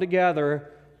 come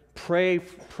together, pray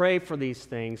for these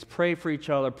things, pray for each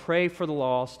other, pray for the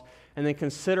lost, and then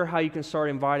consider how you can start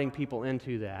inviting people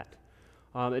into that.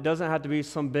 It doesn't have to be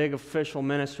some big official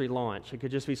ministry launch. It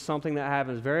could just be something that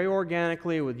happens very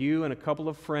organically with you and a couple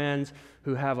of friends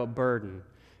who have a burden,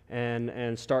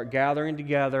 and start gathering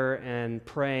together and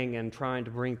praying and trying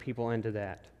to bring people into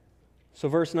that. So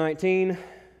verse 19,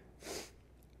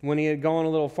 When he had gone a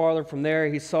little farther from there,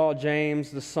 he saw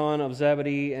James, the son of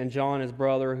Zebedee, and John, his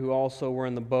brother, who also were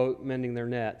in the boat mending their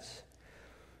nets.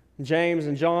 James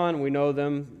and John, we know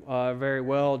them very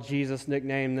well. Jesus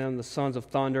nicknamed them the sons of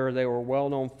thunder. They were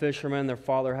well-known fishermen. Their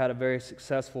father had a very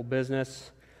successful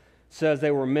business. It says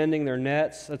they were mending their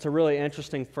nets. That's a really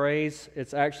interesting phrase.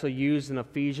 It's actually used in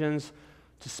Ephesians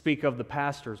to speak of the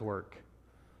pastor's work.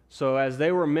 So as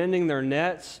they were mending their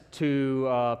nets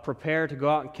to prepare to go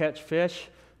out and catch fish,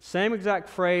 same exact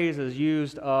phrase is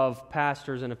used of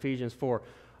pastors in Ephesians 4.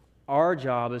 Our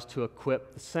job is to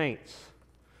equip the saints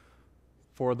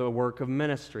for the work of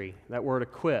ministry. That word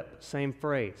equip, same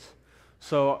phrase.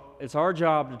 So it's our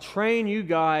job to train you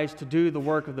guys to do the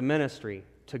work of the ministry,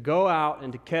 to go out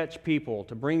and to catch people,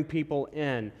 to bring people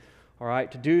in, all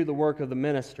right, to do the work of the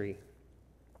ministry.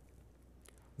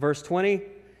 Verse 20,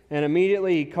 and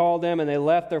immediately he called them, and they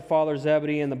left their father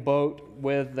Zebedee in the boat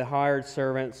with the hired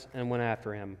servants and went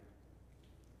after him.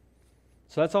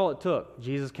 So that's all it took.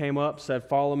 Jesus came up, said,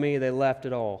 "Follow me." They left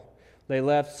it all. They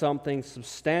left something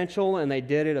substantial, and they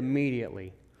did it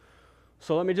immediately.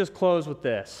 So let me just close with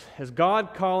this. Is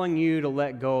God calling you to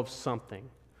let go of something?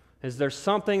 Is there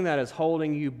something that is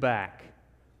holding you back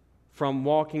from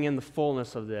walking in the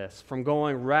fullness of this, from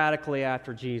going radically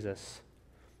after Jesus?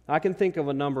 I can think of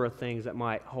a number of things that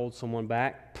might hold someone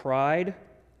back. Pride.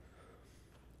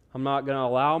 I'm not going to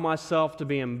allow myself to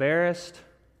be embarrassed.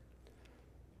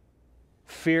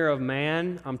 Fear of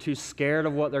man. I'm too scared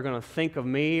of what they're going to think of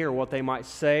me or what they might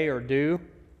say or do.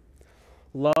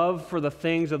 Love for the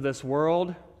things of this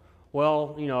world.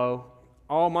 Well,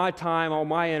 all my time, all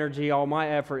my energy, all my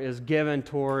effort is given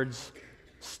towards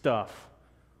stuff.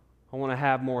 I want to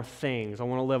have more things. I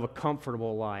want to live a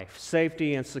comfortable life.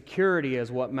 Safety and security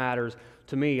is what matters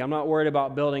to me. I'm not worried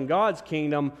about building God's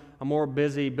kingdom. I'm more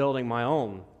busy building my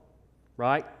own,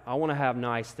 right? I want to have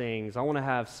nice things. I want to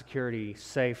have security,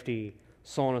 safety,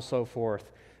 so on and so forth.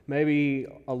 Maybe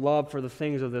a love for the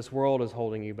things of this world is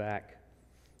holding you back.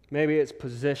 Maybe it's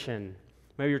position.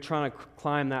 Maybe you're trying to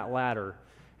climb that ladder,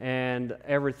 and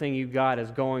everything you've got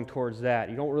is going towards that.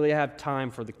 You don't really have time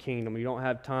for the kingdom. You don't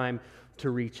have time to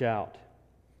reach out.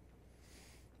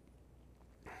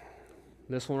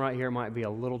 This one right here might be a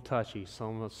little touchy, so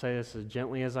I'm going to say this as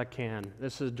gently as I can.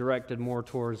 This is directed more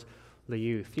towards the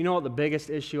youth. You know what the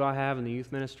biggest issue I have in the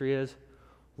youth ministry is?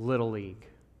 Little League.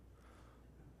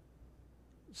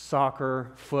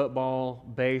 Soccer, football,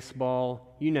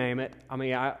 baseball, you name it. I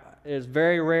mean, it's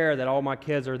very rare that all my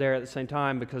kids are there at the same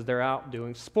time because they're out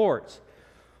doing sports.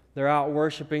 They're out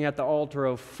worshiping at the altar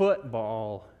of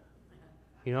football,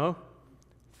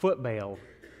 football.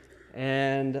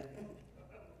 And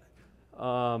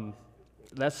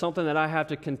that's something that I have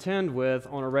to contend with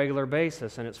on a regular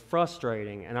basis, and it's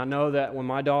frustrating. And I know that when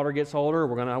my daughter gets older,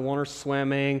 we're going to want her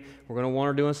swimming, we're going to want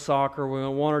her doing soccer, we're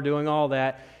going to want her doing all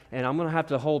that, and I'm going to have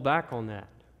to hold back on that.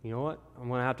 You know what? I'm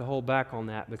going to have to hold back on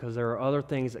that because there are other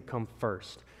things that come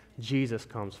first. Jesus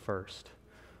comes first.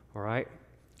 All right?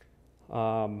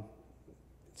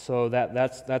 So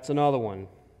that's another one.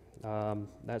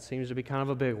 That seems to be kind of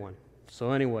a big one.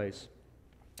 So anyways,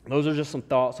 those are just some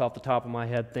thoughts off the top of my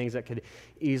head, things that could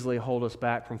easily hold us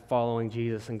back from following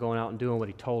Jesus and going out and doing what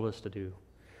He told us to do.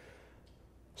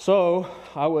 So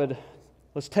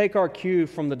let's take our cue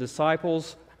from the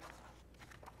disciples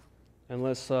and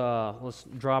let's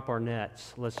drop our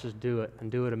nets. Let's just do it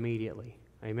and do it immediately.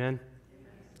 Amen?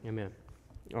 Amen.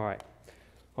 All right.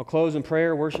 I'll close in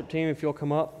prayer. Worship team, if you'll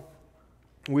come up.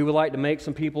 We would like to make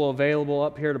some people available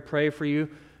up here to pray for you.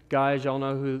 Guys, y'all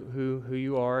know who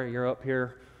you are. You're up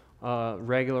here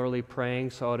regularly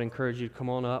praying, so I'd encourage you to come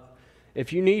on up.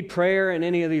 If you need prayer in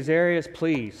any of these areas,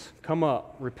 please come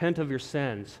up. Repent of your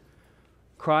sins.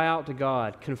 Cry out to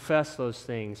God. Confess those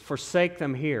things. Forsake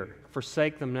them here.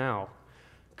 Forsake them now.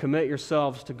 Commit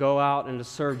yourselves to go out and to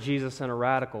serve Jesus in a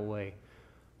radical way.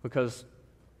 Because,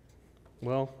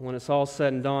 well, when it's all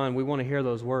said and done, we want to hear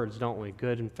those words, don't we?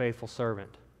 Good and faithful servant.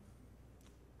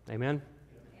 Amen?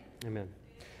 Amen.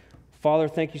 Father,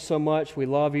 thank you so much. We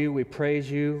love you. We praise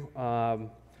you.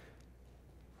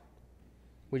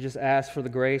 We just ask for the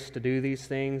grace to do these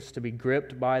things, to be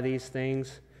gripped by these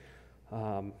things,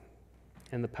 and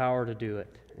the power to do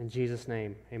it. In Jesus'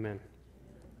 name, amen.